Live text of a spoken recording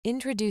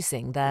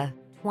Introducing the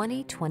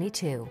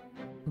 2022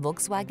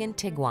 Volkswagen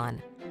Tiguan.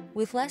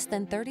 With less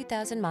than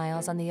 30,000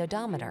 miles on the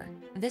odometer,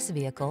 this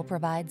vehicle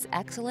provides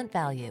excellent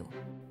value.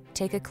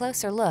 Take a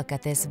closer look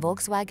at this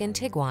Volkswagen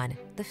Tiguan,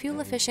 the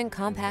fuel-efficient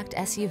compact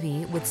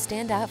SUV with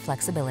standout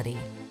flexibility.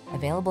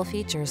 Available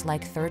features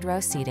like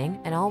third-row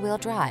seating and all-wheel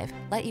drive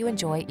let you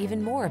enjoy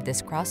even more of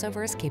this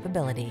crossover's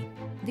capability.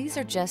 These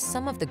are just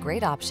some of the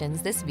great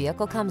options this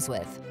vehicle comes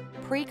with: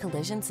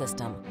 pre-collision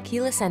system,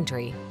 keyless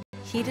entry,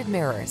 heated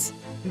mirrors,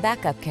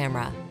 backup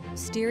camera,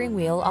 steering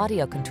wheel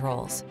audio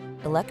controls,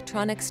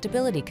 electronic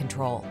stability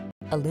control,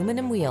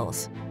 aluminum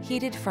wheels,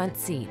 heated front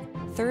seat,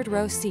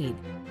 third-row seat,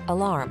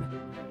 alarm.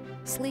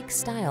 Sleek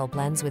style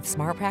blends with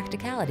smart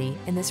practicality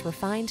in this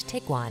refined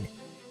Tiguan.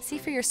 See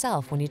for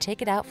yourself when you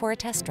take it out for a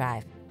test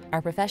drive.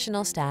 Our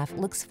professional staff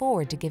looks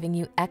forward to giving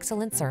you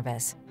excellent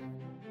service.